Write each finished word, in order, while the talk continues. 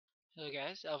Hello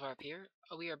guys, Alvarp here.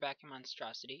 We are back in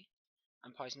Monstrosity.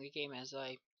 I'm pausing the game as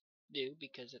I do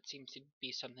because it seems to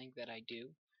be something that I do.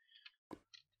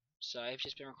 So I've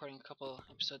just been recording a couple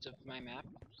episodes of my map,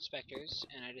 Spectres,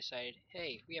 and I decided,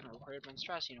 hey, we haven't recorded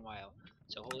Monstrosity in a while.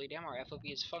 So holy damn, our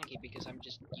FOV is funky because I'm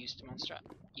just used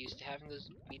to having those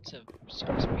beats of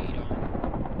super speed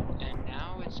on. And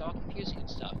now it's all confusing and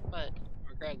stuff, but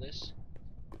regardless,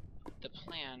 the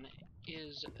plan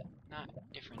is not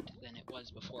different than it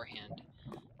was beforehand.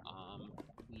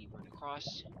 We run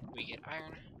across, we get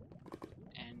iron,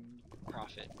 and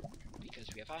profit, because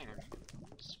we have iron.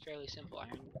 It's fairly simple.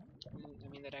 Iron, I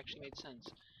mean, that actually made sense.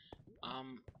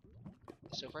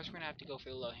 So first we're gonna have to go for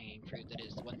the low-hanging fruit, that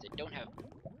is, the ones that don't have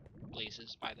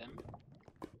blazes by them.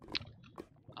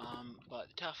 But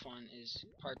the tough one is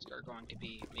parts are going to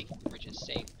be making the bridges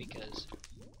safe, because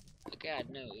God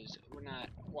knows we're not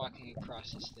walking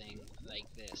across this thing like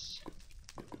this.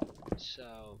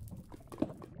 So,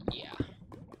 yeah.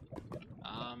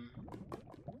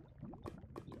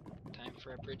 Time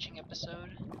for a bridging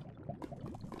episode.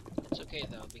 It's okay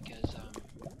though, because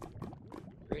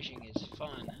bridging is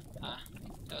fun.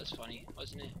 That was funny,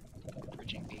 wasn't it?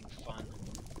 Bridging being fun.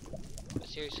 But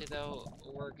seriously though,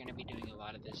 we're gonna be doing a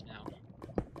lot of this now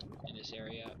in this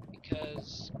area,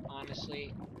 because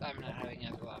honestly, I'm not having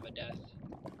another lava death.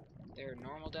 There are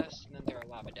normal deaths, and then there are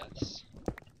lava deaths,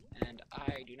 and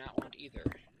I do not want either.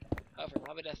 However,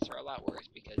 lava deaths are a lot worse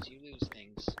because you lose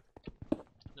things,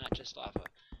 not just lava,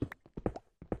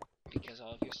 because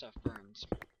all of your stuff burns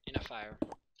in a fire,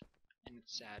 and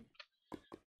it's sad.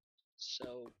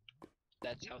 So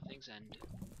that's how things end.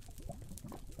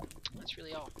 That's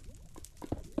really all.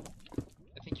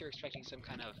 I think you're expecting some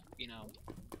kind of, you know,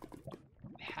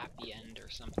 happy end or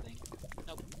something.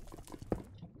 Nope.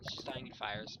 It's just dying in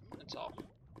fires. That's all.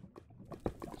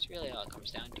 That's really all it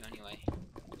comes down to anyway.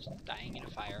 Just dying in a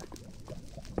fire.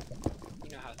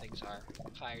 You know how things are.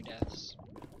 Fire deaths.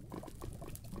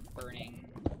 Burning.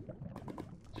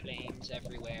 Flames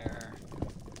everywhere.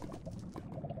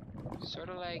 Sort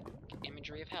of like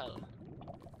imagery of hell.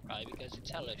 Probably because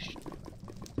it's hellish.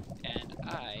 And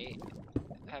I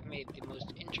have made the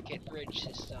most intricate bridge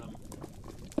system.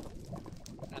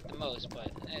 Not the most,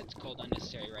 but it's called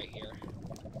unnecessary right here.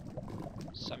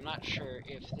 So I'm not sure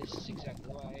if this is exactly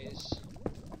wise.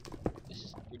 This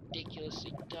is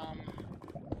ridiculously dumb.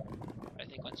 But I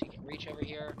think once he can reach over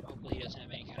here, hopefully he doesn't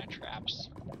have any kind of traps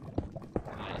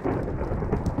on it.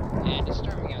 And it's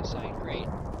storming outside. Great.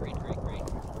 Great, great, great.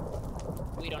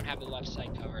 We don't have the left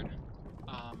side covered.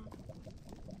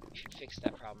 We should fix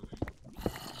that problem.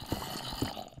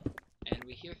 And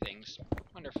we hear things.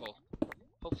 Wonderful.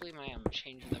 Hopefully my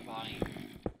changing the volume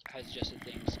has adjusted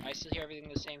things. I still hear everything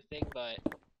the same thing, but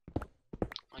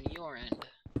on your end,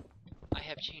 I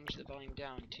have changed the volume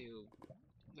down to,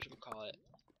 whatchamacallit,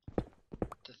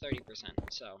 to 30%,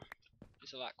 so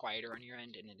it's a lot quieter on your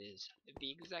end, and it is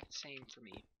the exact same for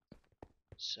me.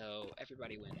 So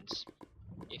everybody wins.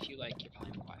 If you like your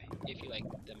volume quiet, if you like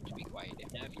them to be quiet.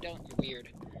 Now if you don't, you're weird,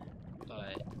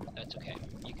 but that's okay.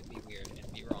 You can be weird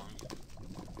and be wrong.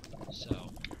 So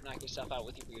knock yourself out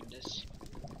with your weirdness.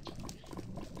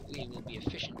 We will be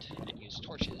efficient and use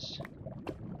torches.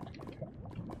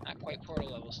 Not quite portal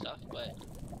level stuff, but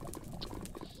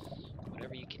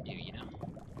whatever you can do, you know?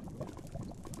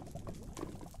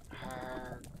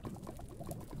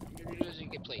 Does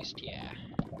it get placed? Yeah.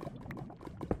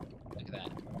 Look at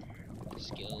that.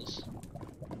 Skills.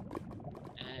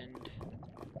 And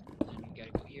then you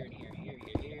gotta go here and here,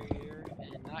 here,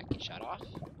 and not get shot off.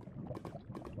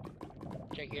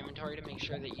 Check your inventory to make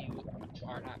sure that you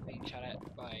are not being shot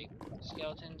at by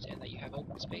skeletons and that you have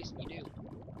open space, and you do.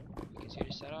 Because you're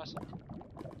just that awesome.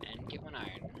 And get one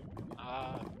iron.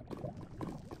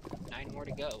 9 more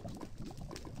to go.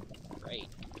 Great.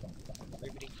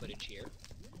 Riveting footage here.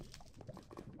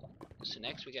 So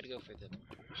next we gotta go for the...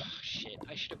 Oh, shit,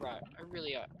 I should have brought... I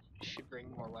really should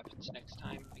bring more weapons next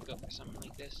time and go for something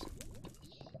like this.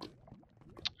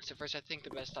 So first I think the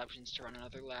best option is to run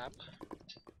another lab.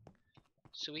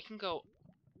 So we can go...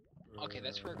 Okay,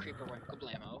 that's where a creeper went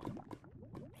kablamo.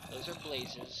 Those are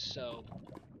blazes, so...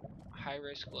 high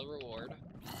risk, low reward.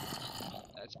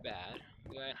 That's bad.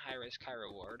 We went high risk, high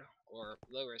reward. Or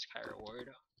low risk, high reward.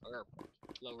 Or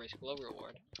low risk, low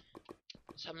reward.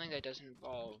 Something that doesn't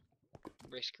involve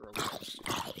risk or reward.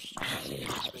 That's a good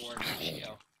risk reward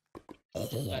ratio.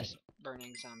 Less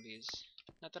burning zombies.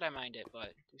 Not that I mind it,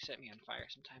 but they set me on fire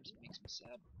sometimes. It makes me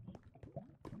sad.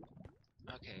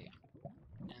 Okay.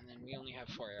 And then we only have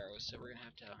 4 arrows, so we're gonna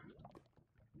have to...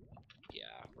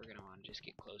 Yeah, we're gonna want to just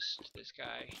get close to this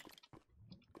guy.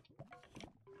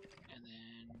 And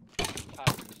then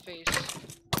pop in the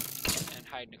face.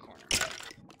 hide in a corner.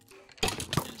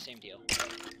 And the same deal.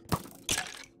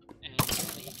 And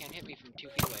apparently he can't hit me from 2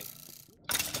 feet away.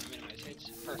 Minimize hits.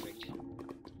 Perfect.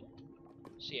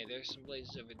 So yeah, there's some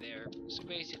blazes over there. So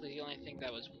basically the only thing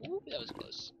that was... Whoop, that was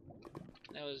close.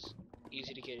 That was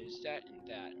easy to get is that and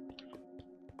that.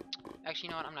 Actually,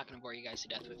 you know what? I'm not going to bore you guys to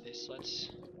death with this. Let's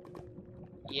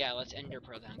Ender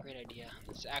Pearl down. Great idea.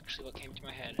 That's actually what came to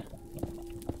my head.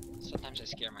 Sometimes I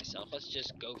scare myself. Let's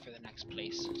just go for the next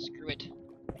place. Screw it.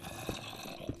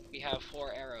 We have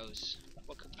 4 arrows.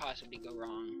 What could possibly go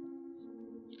wrong?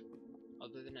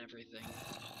 Other than everything.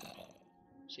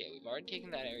 So yeah, we've already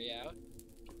taken that area out.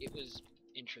 It was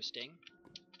interesting.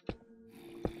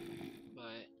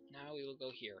 But now we will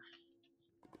go here.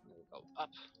 We'll go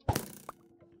up.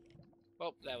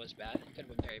 Oh, that was bad. Could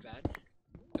have been very bad.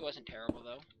 It wasn't terrible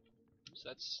though. So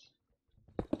that's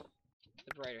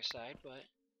the brighter side, but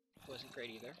it wasn't great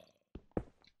either.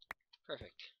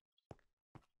 Perfect.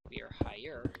 We are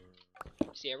higher.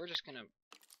 So yeah, we're just gonna...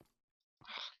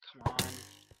 Oh, come on.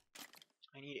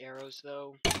 I need arrows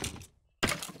though.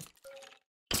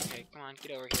 Okay, come on,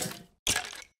 get over here.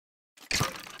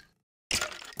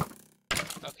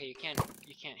 Okay, you can't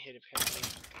hit apparently.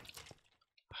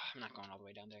 I'm not going all the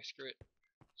way down there. Screw it.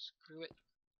 Screw it.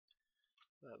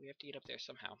 But we have to get up there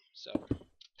somehow. So,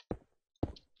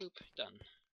 boop, done.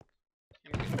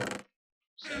 And we're good.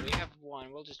 So we have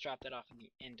 1. We'll just drop that off in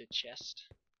the end chest,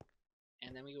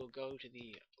 and then we will go to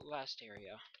the last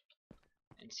area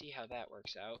and see how that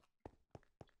works out.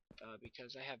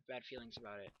 Because I have bad feelings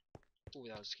about it. Ooh,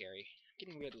 that was scary. I'm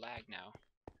getting weird lag now.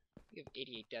 We have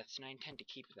 88 deaths, and I intend to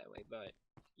keep it that way, but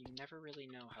you never really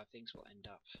know how things will end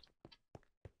up.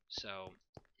 So,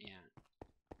 yeah.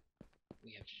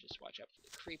 We have to just watch out for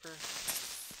the creeper.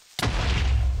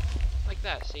 Like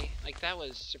that, see? Like, that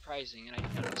was surprising, and I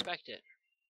did not expect it.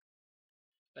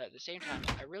 But at the same time,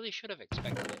 I really should have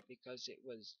expected it, because it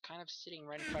was kind of sitting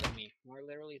right in front of me, more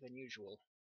literally than usual.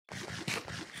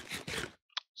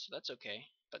 So that's okay.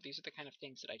 But these are the kind of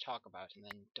things that I talk about, and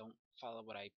then don't follow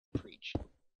what I preach. 1,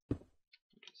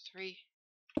 2, 3.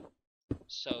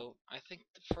 So, I think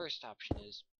the first option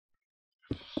is...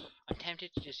 I'm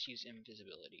tempted to just use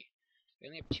invisibility. We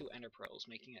only have 2 ender pearls,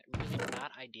 making it really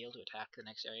not ideal to attack the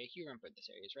next area. You remember this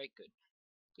area, right? Good.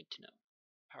 Good to know.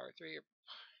 Power 3 or...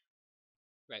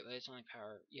 Right, well, it's only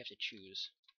power... You have to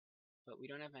choose. But we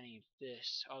don't have any of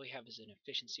this. All we have is an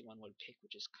efficiency 1 would pick,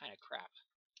 which is kind of crap.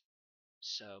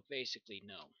 So, basically,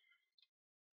 no.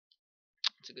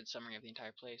 It's a good summary of the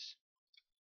entire place.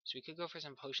 So we could go for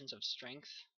some potions of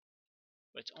strength,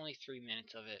 but it's only 3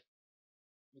 minutes of it.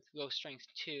 We could go strength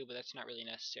 2, but that's not really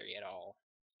necessary at all.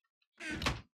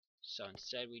 So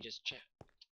instead we just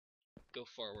go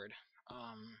forward.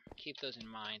 Keep those in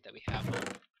mind that we have them,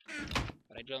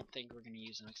 but I don't think we're going to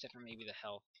use them except for maybe the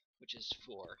health, which is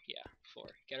 4. Yeah, 4.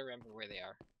 Gotta remember where they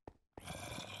are,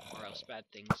 or else bad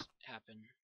things happen.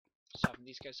 Soften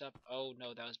these guys up. Oh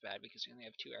no, that was bad because we only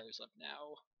have 2 arrows left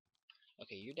now.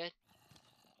 Okay, you're dead.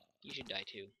 You should die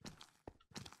too.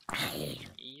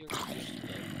 You're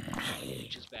dead,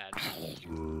 which is bad.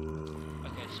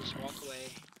 Okay, let's just walk away.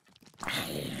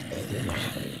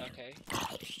 Okay.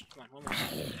 Come on, one more.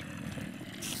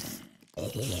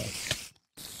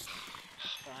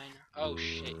 Fine. Oh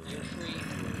shit, you're free.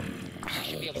 You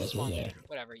should be able to spawn there.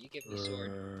 Whatever, you give me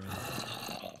sword.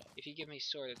 If you give me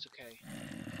sword, it's okay.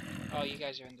 Oh, you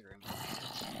guys are in the room.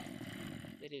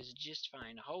 It is just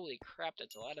fine. Holy crap,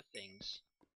 that's a lot of things.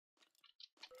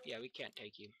 Yeah, we can't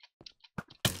take you.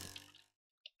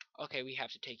 Okay, we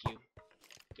have to take you.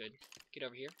 Good. Get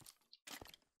over here.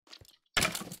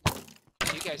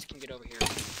 You guys can get over here.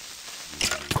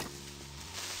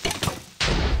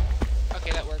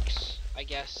 Okay, that works, I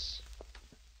guess.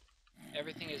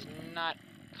 Everything is not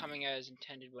coming as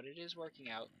intended, but it is working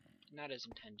out. Not as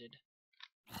intended.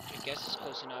 Which I guess is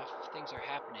close enough. Things are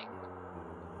happening.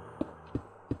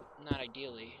 Not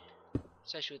ideally.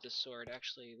 Especially with the sword.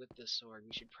 Actually, with the sword,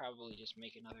 we should probably just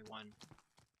make another one.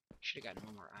 Should have gotten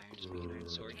 1 more iron. Just make an iron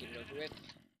sword, get it over with.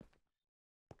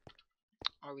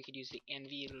 Or we could use the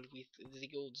anvil with the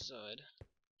gold sword.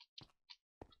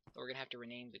 But we're gonna have to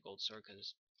rename the gold sword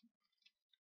because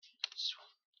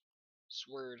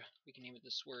sword. We can name it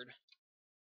the sword.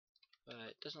 But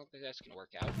it doesn't look like that's gonna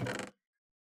work out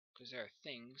because there are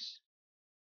things,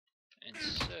 and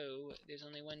so there's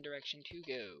only one direction to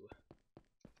go.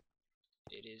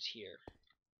 It is here,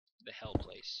 the hell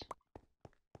place.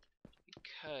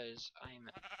 Because I'm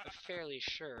fairly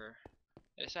sure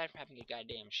that aside from having a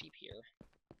goddamn sheep here,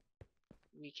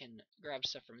 we can grab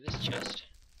stuff from this chest.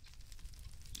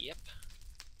 Yep.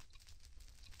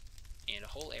 And a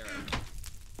whole arrow.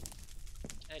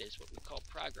 That is what we call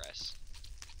progress.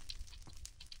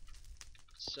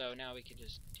 So now we can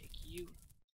just take you,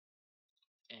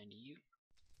 and you,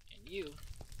 and you,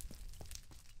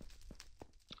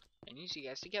 and use you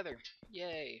guys together.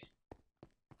 Yay!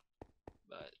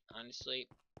 But honestly,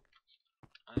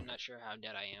 I'm not sure how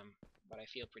dead I am, but I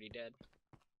feel pretty dead.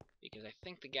 Because I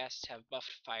think the Ghasts have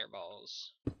buffed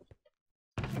fireballs.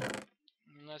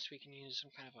 Unless we can use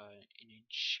some kind of an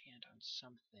enchant on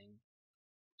something.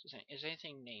 Is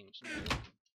anything named? No.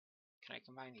 Can I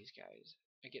combine these guys?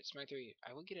 I get Smite 3.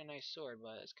 I would get a nice sword,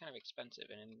 but it's kind of expensive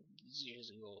and it's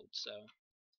just gold, so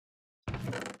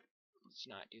let's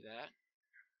not do that.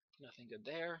 Nothing good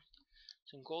there.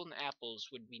 Some golden apples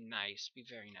would be nice, be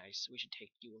very nice. We should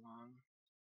take you along.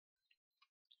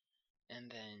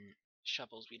 And then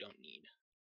shovels we don't need.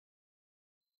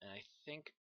 And I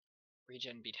think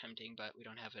regen would be tempting, but we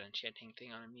don't have an enchanting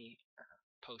thing on me.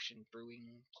 Potion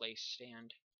brewing place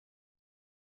stand.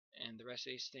 And the rest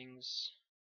of these things.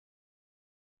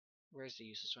 Where's the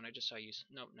useless one? I just saw use.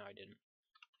 Nope, no I didn't.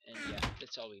 And yeah,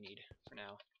 that's all we need for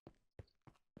now.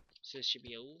 So this should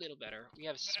be a little better. We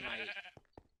have smite.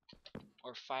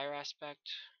 Or fire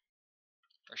aspect.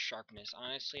 Or sharpness.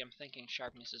 Honestly, I'm thinking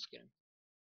sharpness is gonna.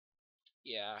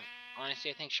 Yeah,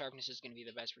 honestly I think sharpness is gonna be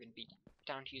the best. We're gonna be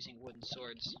down to using wooden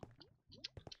swords.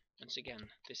 Once again,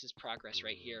 this is progress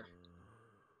right here.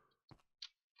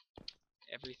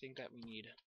 Everything that we need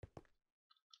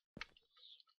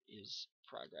is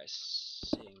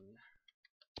progressing.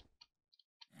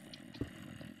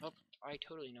 Oh, I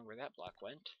totally know where that block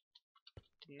went.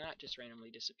 Did not just randomly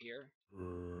disappear.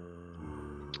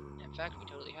 In fact, we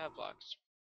totally have blocks.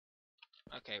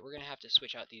 Okay, we're gonna have to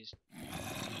switch out these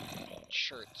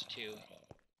shirts too.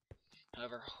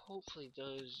 However, hopefully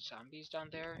those zombies down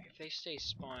there, if they stay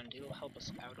spawned, it'll help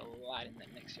us out a lot in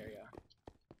that next area.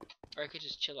 Or I could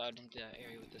just chill out in the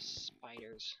area with the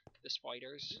spiders.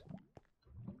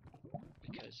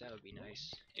 Because that would be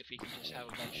nice. If we can just have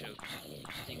a bunch of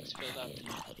things filled up and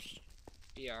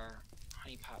be our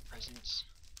honeypot presence.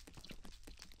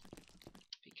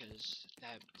 Because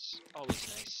that's always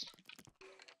nice.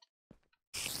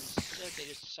 Instead, they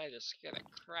just decided to scare the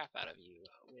crap out of you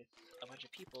with a bunch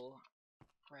of people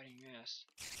riding your ass.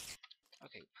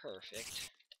 Okay,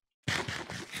 perfect.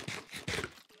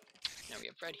 Now we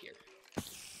have bread here.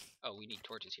 Oh, we need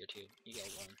torches here too. You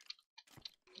get one.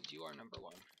 You are number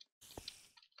one.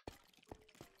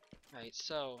 Right,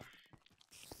 so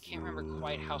can't remember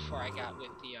quite how far I got with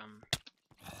the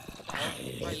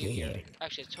health. Are you here?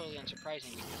 Actually, it's totally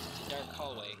unsurprising because it's a dark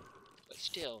hallway. But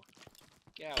still,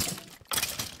 get out.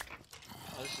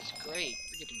 Oh, this is great.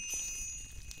 We're getting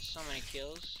so many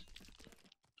kills.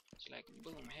 It's like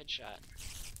boom, headshot.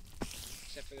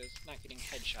 Except for this not getting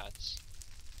headshots.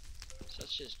 So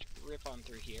let's just rip on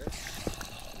through here.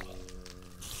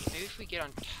 Maybe if we get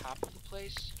on top of the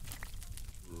place.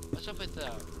 What's up with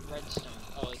the redstone?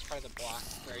 Oh, it's part of the block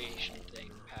variation thing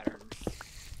pattern.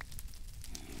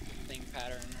 Thing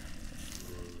pattern.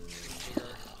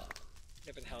 Jigger.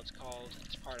 Whatever the hell it's called.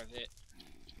 It's part of it.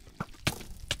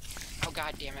 Oh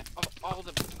god damn it. Oh, all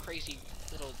the crazy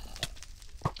little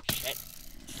shit.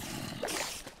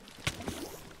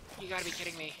 You gotta be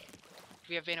kidding me.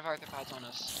 We have Vein of Arthropods on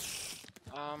us.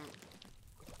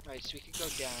 Right, so we could go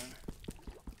down.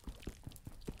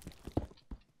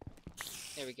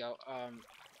 There we go.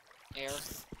 Air.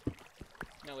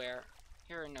 No air.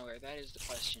 Here or no air? That is the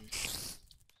question.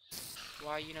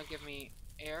 Why you no give me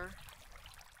air?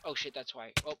 Oh shit, that's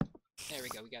why. Oh, there we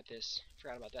go. We got this.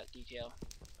 Forgot about that detail.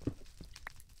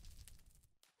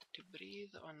 To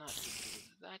breathe or not to breathe?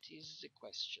 That is the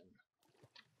question.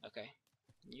 Okay.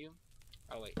 You?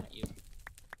 Oh wait, not you.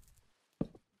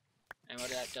 And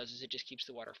what that does is it just keeps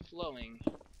the water flowing.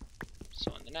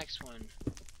 So on the next one,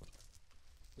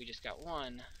 we just got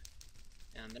one.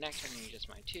 And on the next one, we just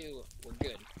mine two. We're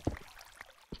good.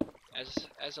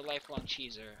 As a lifelong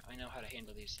cheeser, I know how to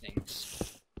handle these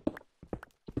things.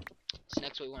 So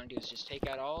next what we want to do is just take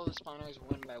out all the spawners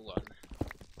one by one.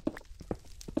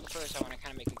 First, I want to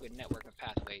kind of make a good network of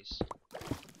pathways.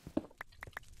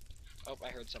 Oh, I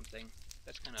heard something.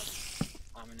 That's kind of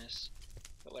ominous.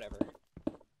 But whatever.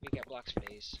 We got blocks for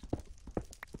days.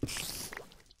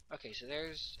 Okay, so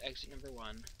there's exit number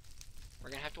one. We're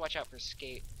gonna have to watch out for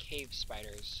cave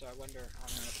spiders, so I wonder on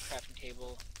a crafting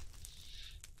table.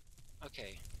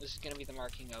 Okay, this is gonna be the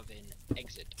marking of an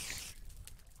exit.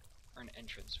 Or an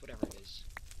entrance, whatever it is.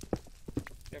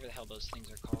 Whatever the hell those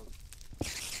things are called.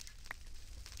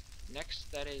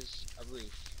 Next, that is a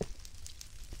roof.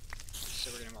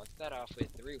 So we're gonna mark that off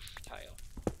with the roof tile.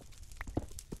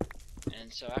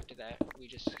 And so after that, we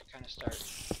just kind of start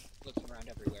looking around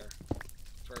everywhere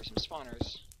for some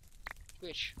spawners,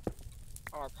 which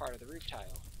are part of the roof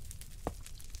tile.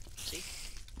 See?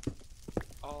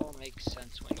 All makes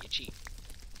sense when you cheat.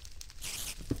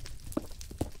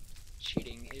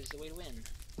 Cheating is the way to win.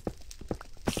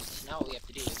 So now what we have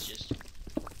to do is just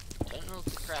tunnel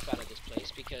the crap out of this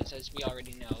place, because as we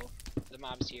already know, the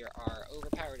mobs here are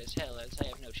overpowered as hell, as I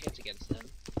have no chance against them.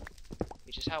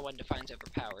 Which is how one defines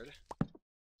overpowered.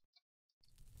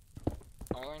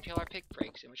 Or until our pick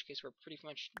breaks, in which case we're pretty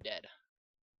much dead.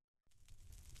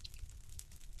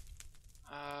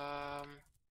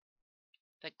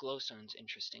 That glowstone's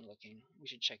interesting looking. We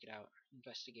should check it out,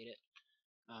 investigate it.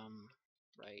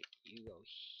 Right, you go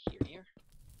here.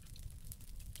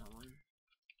 That one.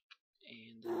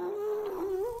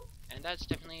 And that's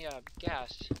definitely a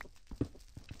Ghast.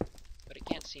 But it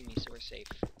can't see me, so we're safe.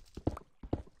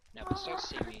 Now if it starts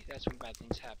seeing me, that's when bad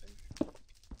things happen.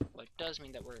 Well, it does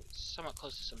mean that we're somewhat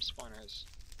close to some spawners.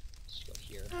 Let's go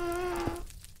here.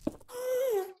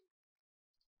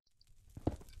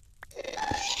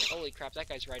 Holy crap, that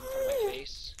guy's right in front of my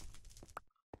face.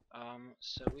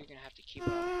 So we're gonna have to keep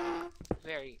a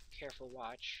very careful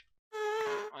watch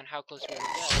on how close we are to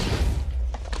death.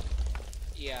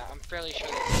 Yeah, I'm fairly sure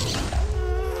that...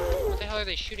 What the hell are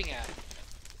they shooting at?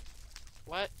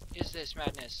 What is this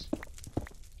madness?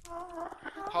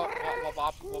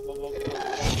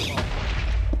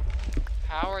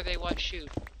 How are they what shoot?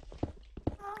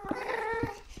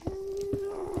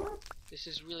 This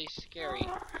is really scary.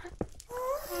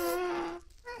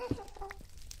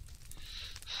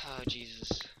 Oh, Jesus.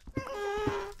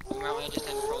 We might want to just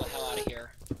have to roll the hell out of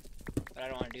here. But I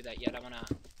don't want to do that yet. I want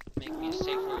to make me a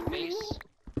safe road base.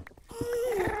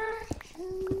 And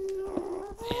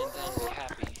then be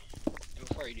happy. And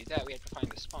before we do that, we have to find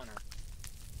the spawner.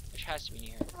 Which has to be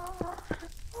near here.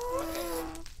 Okay.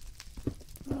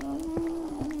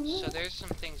 So there's some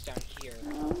things down here.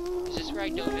 Is this where I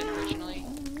dove in originally?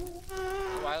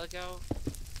 A while ago?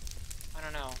 I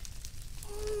don't know.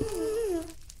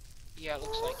 Yeah, it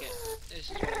looks like it. This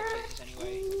is one of the places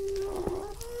anyway.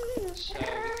 So we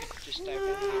could just dive in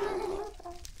here.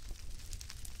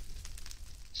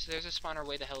 So there's a spawner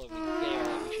way the hell over there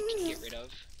that we should get rid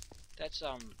of. That's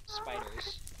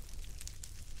spiders.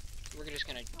 We're just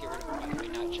gonna get rid of them, by the way,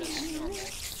 not just normal. Get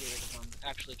rid of them.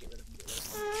 Actually get rid of them,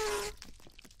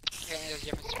 Apparently there's a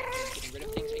difference between getting rid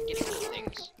of things and getting rid of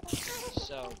things.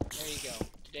 So, there you go.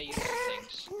 Today you learn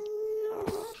things.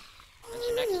 And so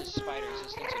next is spiders.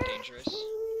 Those things are dangerous.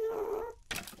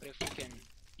 But if we can,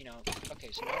 you know...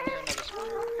 Okay, so now we're another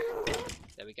spawner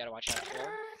that we gotta watch out for,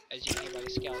 as you can hear by the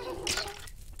skeletons.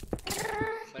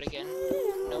 But again,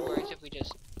 no worries if we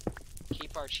just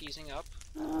keep our cheesing up.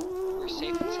 We're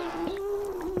safe and sound.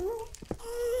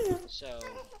 So,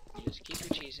 you just keep your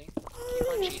cheesing, keep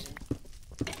on cheesing,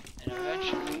 and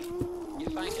eventually, you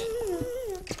find it.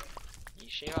 You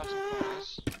shave off some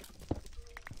corners,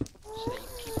 so that you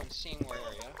can keep on seeing more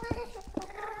area,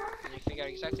 and you figure out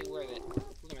exactly where the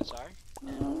limits are,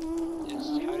 and this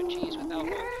is how to cheese with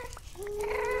Alvarp.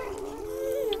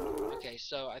 Okay,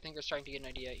 so I think we're starting to get an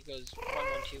idea. It goes 1, 1,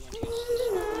 2, 1,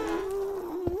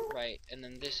 2, right, and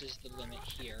then this is the limit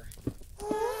here.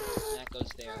 And that goes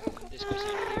there, and this goes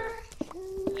down here,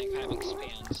 and then it kind of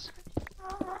expands.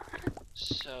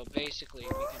 So basically,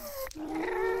 we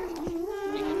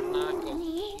can not go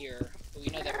here, but we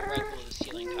know that we're right below the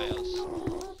ceiling tiles.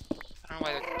 I don't know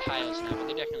why they're tiles now, but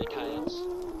they're definitely tiles.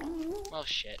 Well,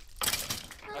 shit.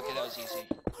 Okay, that was easy.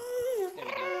 There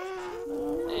we go.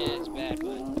 It's bad,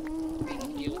 but we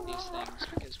can deal with these things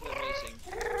because we're amazing.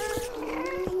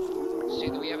 So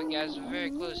either we have a Ghast very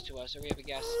close to us, or we have a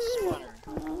Ghast spawner.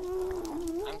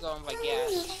 I'm going by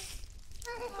Ghast.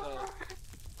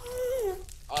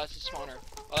 Oh, that's a spawner.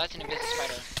 Oh, that's an invisible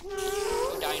spider.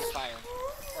 Go die in fire.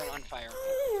 Or on fire.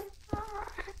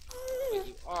 But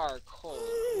you are coal.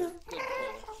 You're good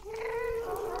coal.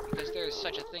 Because there is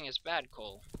such a thing as bad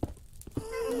coal.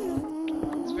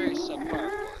 It's very subpar,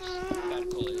 of course. Bad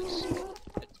coal is.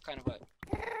 It's kind of what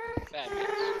bad means.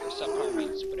 Or subpar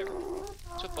means, whatever.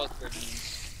 That's what both words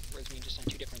means. Words mean just on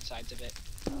two different sides of it.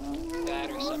 Bad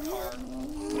or subpar.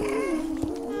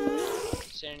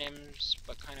 Synonyms,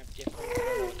 but kind of different. I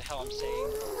don't know what the hell I'm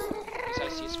saying. Because I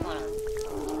see a spawner.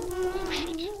 Oh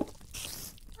shit.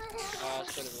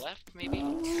 Let's go to the left, maybe?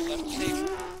 Left save.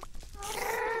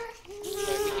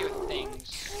 But we hear things.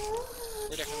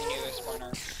 We're definitely near the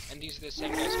spawner. And these are the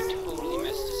same guys who totally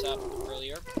messed us up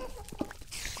earlier.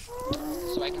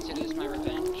 So I consider this my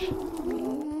revenge.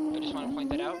 I just want to point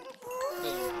that out.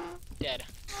 Boom. Dead.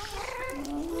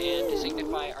 And to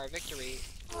signify our victory,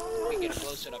 we get a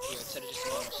glowstone up here instead of just a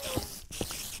normal stone.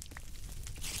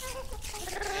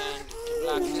 And to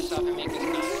block this off and make us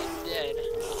not dead,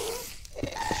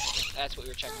 That's what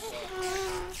we were checking for.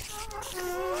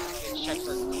 Let's check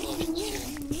for explosions too.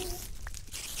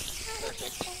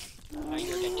 Perfect. Now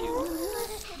you're dead too.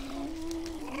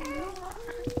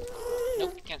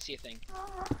 Nope, can't see a thing.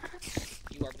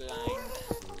 You are blind.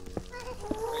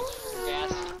 Thanks for some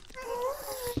gas.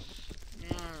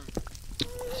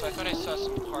 So I thought I saw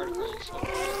some particles.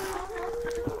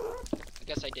 I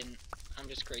guess I didn't. I'm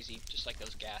just crazy, just like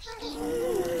those ghasts.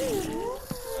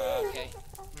 Okay.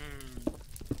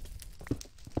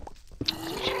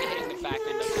 So we should be hitting the back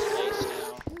end of this place now.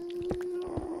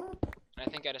 And I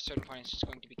think at a certain point it's just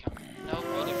going to become... Nope,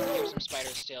 I definitely hear some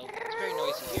spiders still. It's very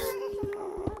noisy here.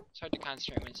 It's hard to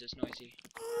concentrate when it's this noisy.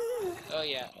 Oh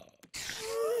yeah.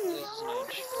 This is an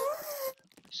edge.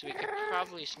 So we could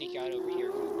probably sneak out over here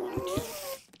if we wanted to.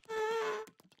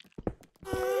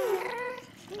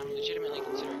 And I'm legitimately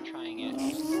considering trying it.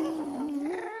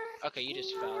 Okay, you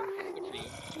just fell. Good for you.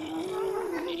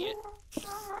 Idiot.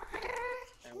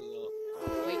 And we will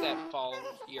leave that fall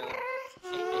here.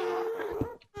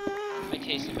 My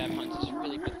taste in bad puns is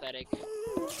really pathetic.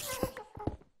 I'm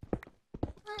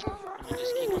gonna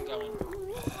just keep on going.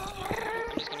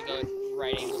 I'm just gonna go at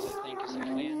right angles, I think, is the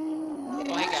plan.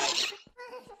 Oh, hey guys.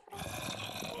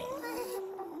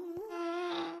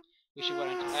 We should I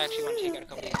actually want to take out a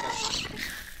couple of these guys.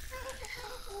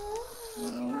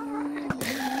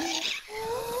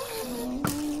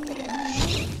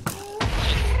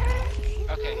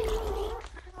 Okay.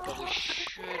 But we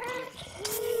should be...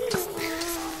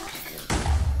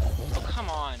 Oh, come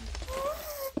on.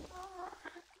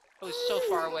 Oh, it's so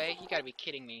far away. You gotta be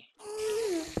kidding me.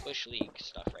 Bush League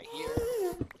stuff right here.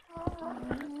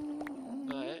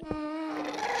 But...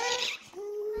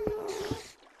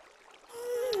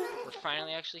 we're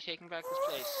finally actually taking back this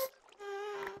place.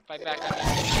 By back, I mean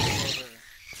taking over.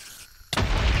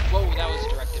 Whoa, that was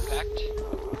direct impact.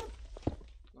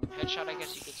 Headshot, I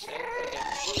guess you could say.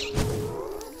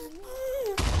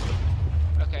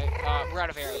 Okay, we're out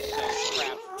of arrows, so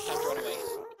crap. Time to run away.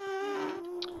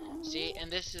 See,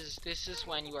 and this is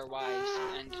when you are wise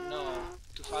and know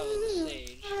to follow the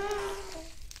sage.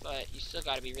 But you still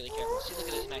gotta be really careful. See, look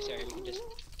at this nice area. We can just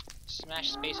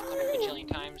smash space a couple bajillion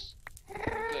times.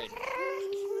 Good.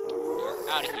 We're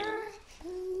out of here.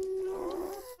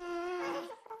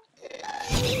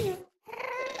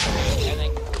 And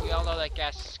then we all know that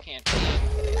gas can't be,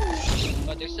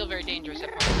 but they're still very dangerous at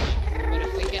points. But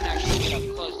if we can actually get up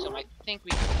close to them, I think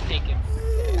we can take him.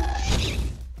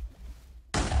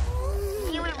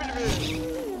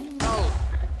 Oh,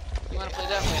 you want to play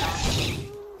that way, huh?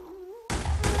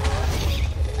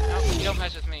 No, you don't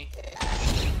mess with me.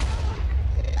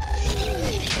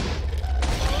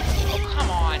 Oh, come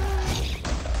on!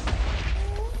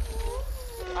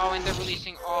 Oh, and they're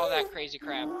releasing all that crazy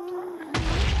crap.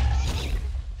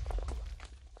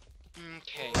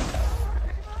 Okay.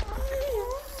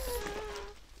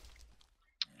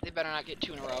 They better not get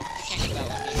 2 in a row. They can't get that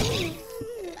lucky.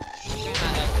 They're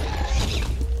not that crazy.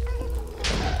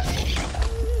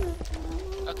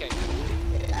 Okay. 2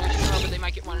 in a row, but they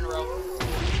might get 1 in a row.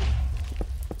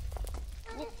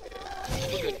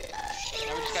 We're good.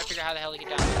 Now we just gotta figure out how the hell to get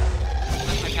down there.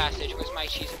 Where's my passage? Where's my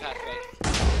cheese pathway?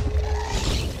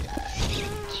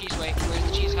 Cheese way. Where's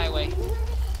the cheese highway?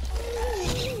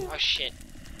 Oh shit.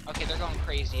 Okay, they're going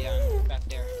crazy down back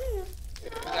there. We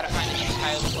gotta find the cheese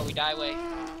highway before we die way.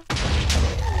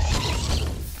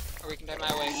 Or we can die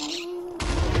my way.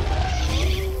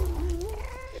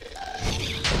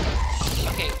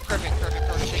 Okay, perfect.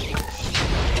 Thank you.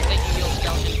 Thank you, Yellow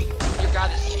Skeleton. Your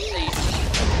god is insane.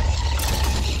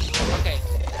 Okay.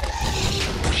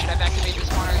 Should I activate the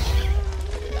spawners?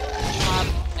 Mob,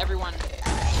 everyone.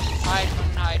 Hide.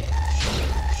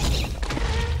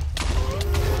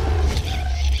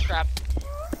 Crap.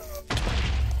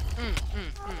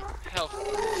 Health.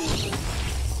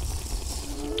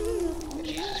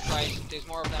 Jesus Christ, there's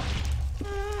more of them.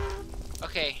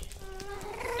 Okay.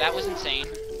 That was insane.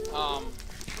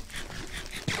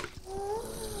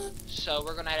 So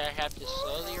we're gonna have to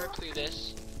slowly rip through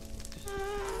this.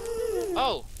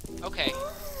 Oh, okay.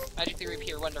 Magically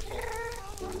reappear, wonderful.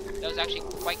 That was actually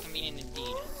quite convenient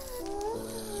indeed.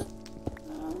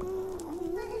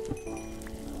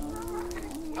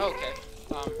 Okay.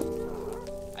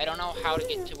 I don't know how to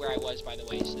get to where I was, by the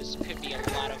way, so this could be a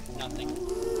lot of nothing.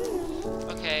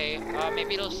 Okay,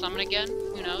 maybe it'll summon again?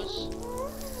 Who knows?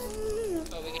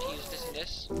 Oh, we could use this and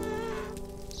this.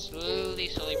 Slowly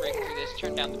breaking through this.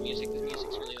 Turn down the music's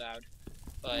really loud.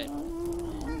 But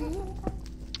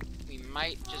we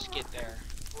might just get there.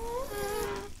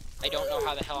 I don't know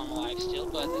how the hell I'm alive still,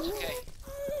 but that's okay.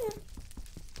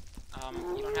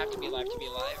 You don't have to be alive to be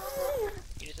alive.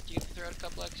 You just have to throw out a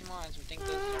couple oxymorons and think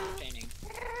those are entertaining.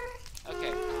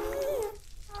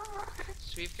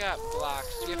 we've got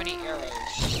blocks. Do we have any arrows?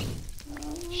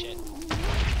 Shit.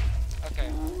 Okay.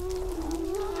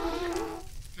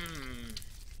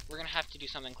 We're gonna have to do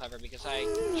something clever because I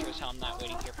sure as hell am not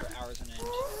waiting here for hours on end.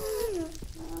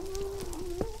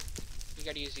 We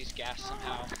gotta use these gas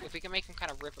somehow. If we can make them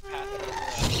kind of rip a path over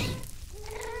us.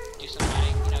 Do some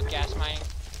mining, you know, gas mining.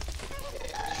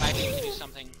 We might be able to do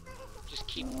something. Just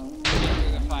keep getting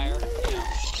through the fire, you know.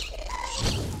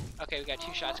 Okay, we got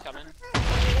 2 shots coming.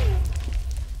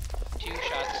 2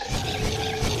 shots.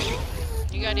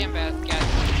 You goddamn bad gas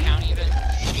doesn't count even.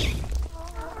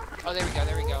 Oh, there we go,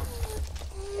 there we go.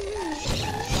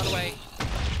 Run away.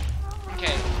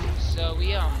 Okay, so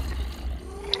we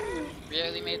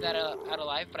barely made that out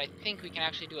alive, but I think we can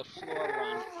actually do a floor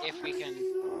run if we can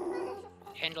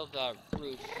handle the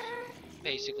roof.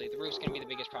 Basically, the roof's gonna be the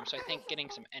biggest problem, so I think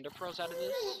getting some ender pearls out of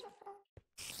this.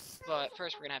 But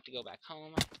first, we're gonna have to go back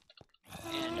home,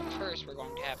 and first, we're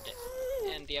going to have to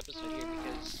end the episode here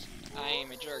because I am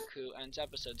a jerk who ends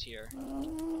episodes here.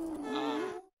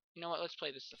 You know what? Let's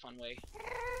play this the fun way.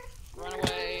 Run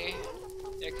away.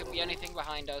 There could be anything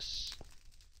behind us,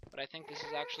 but I think this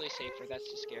is actually safer. That's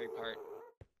the scary part.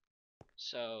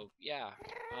 So yeah.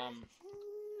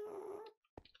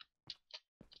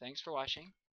 Thanks for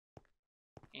watching,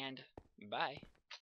 and bye.